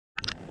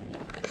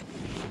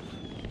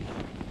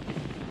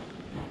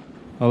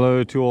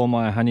Hello to all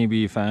my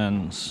honeybee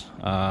fans.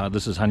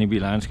 This is Honeybee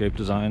Landscape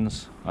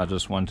Designs. I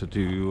just wanted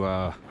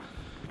to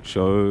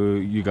show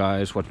you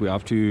guys what we're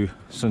up to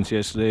since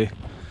yesterday.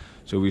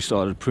 So we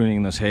started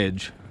pruning this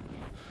hedge.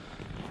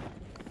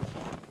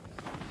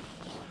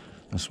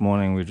 This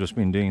morning we've just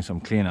been doing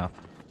some cleanup.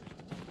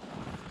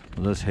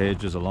 This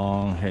hedge is a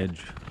long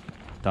hedge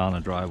down a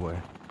driveway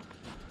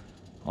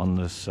on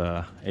this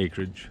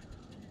acreage.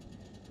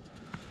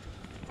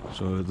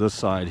 So this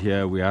side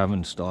here we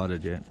haven't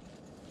started yet.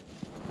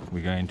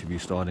 We're going to be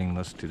starting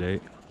this today,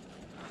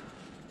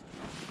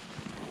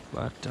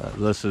 but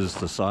this is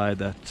the side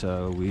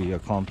that we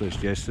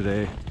accomplished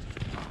yesterday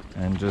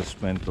and just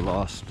spent the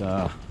last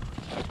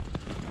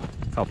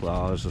couple of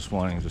hours this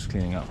morning just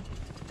cleaning up.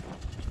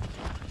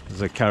 This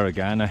is a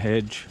Caragana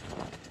hedge,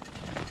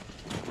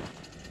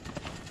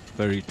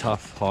 very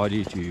tough,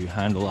 hardy to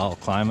handle our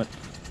climate.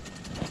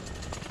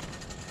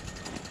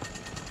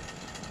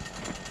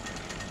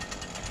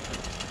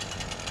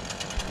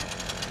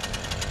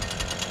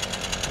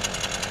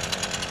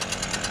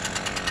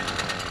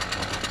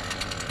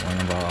 One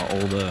of our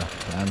older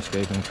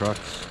landscaping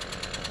trucks.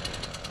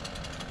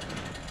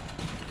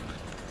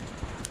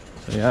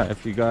 So yeah,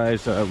 if you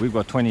guys, we've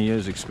got 20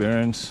 years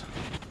experience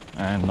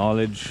and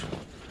knowledge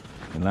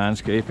in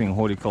landscaping,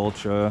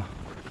 horticulture,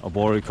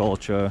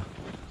 arboriculture,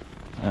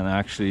 and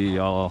actually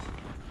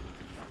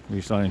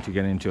we're starting to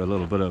get into a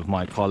little bit of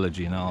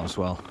mycology now as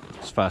well.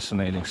 It's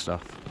fascinating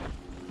stuff.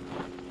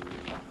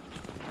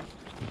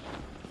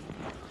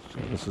 So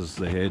this is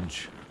the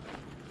hedge.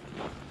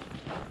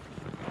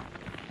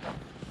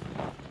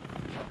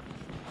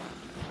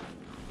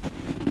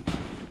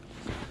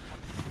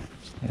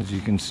 As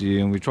you can see,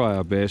 and we try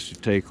our best to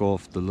take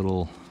off the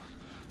little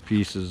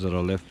pieces that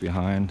are left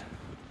behind.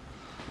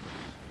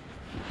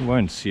 You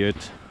won't see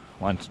it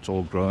once it's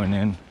all grown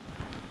in.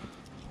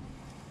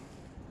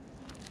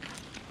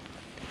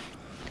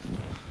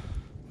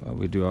 But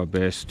we do our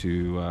best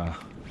to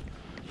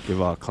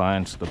give our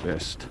clients the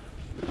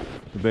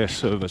best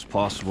service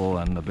possible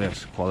and the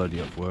best quality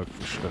of work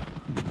for sure.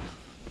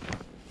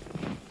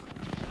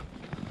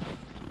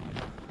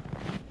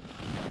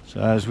 So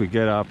as we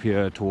get up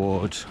here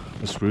towards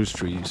the spruce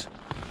trees,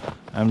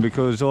 and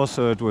because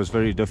also it was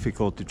very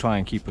difficult to try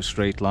and keep a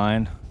straight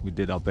line, we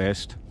did our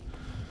best.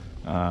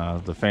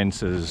 The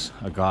fence is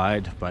a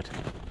guide, but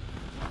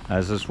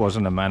as this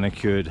wasn't a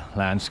manicured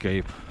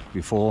landscape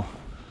before,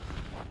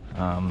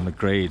 the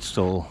grade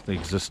still the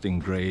existing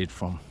grade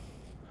from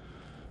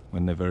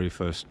when they very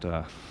first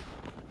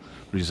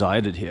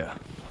resided here.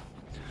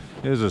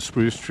 Here's a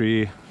spruce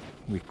tree.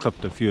 We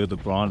clipped a few of the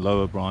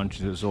lower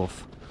branches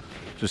off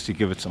just to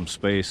give it some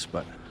space,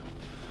 but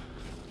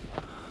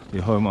the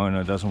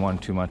homeowner doesn't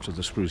want too much of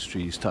the spruce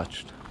trees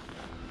touched.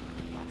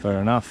 Fair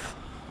enough.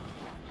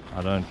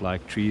 I don't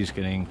like trees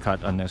getting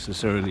cut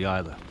unnecessarily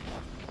either.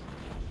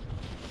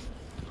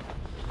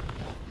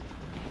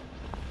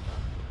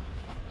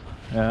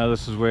 Yeah,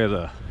 this is where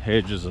the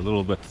hedge is a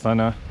little bit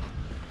thinner,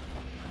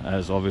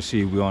 as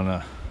obviously we're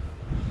on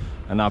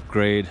an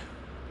upgrade,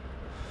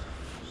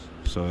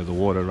 so the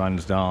water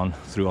runs down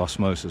through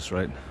osmosis,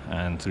 right,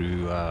 and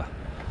through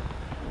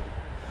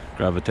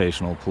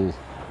gravitational pull.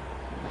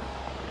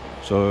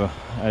 So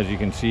as you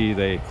can see,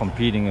 they're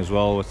competing as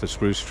well with the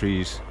spruce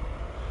trees,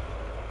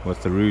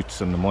 with the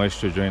roots and the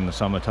moisture during the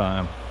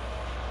summertime.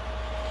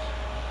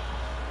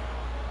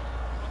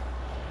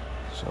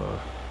 So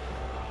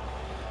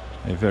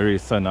they're very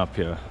thin up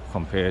here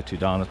compared to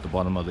down at the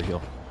bottom of the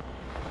hill.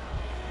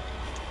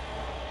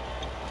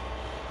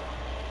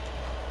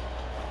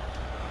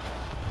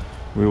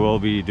 We will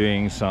be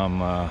doing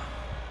some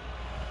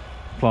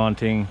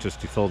planting just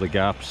to fill the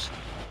gaps.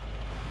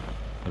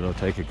 It'll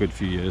take a good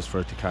few years for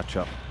it to catch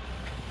up.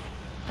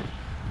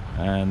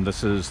 And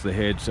this is the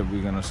hedge that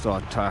we're going to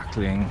start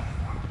tackling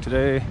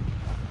today,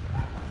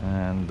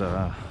 and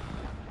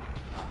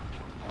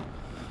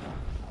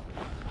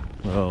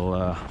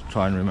we'll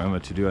try and remember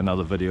to do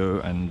another video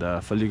and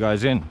fill you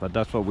guys in. But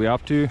that's what we're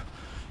up to.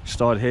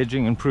 Start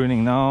hedging and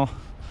pruning now.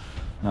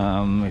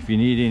 If you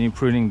need any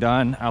pruning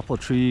done, apple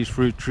trees,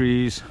 fruit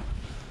trees,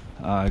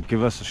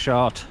 give us a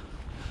shout.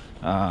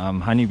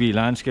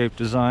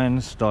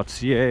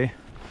 honeybeelandscapedesigns.ca,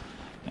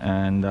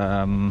 and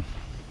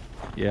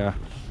yeah,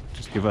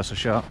 just give us a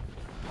shout.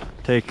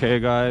 Take care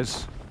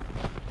guys,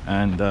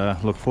 and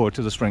look forward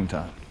to the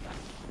springtime.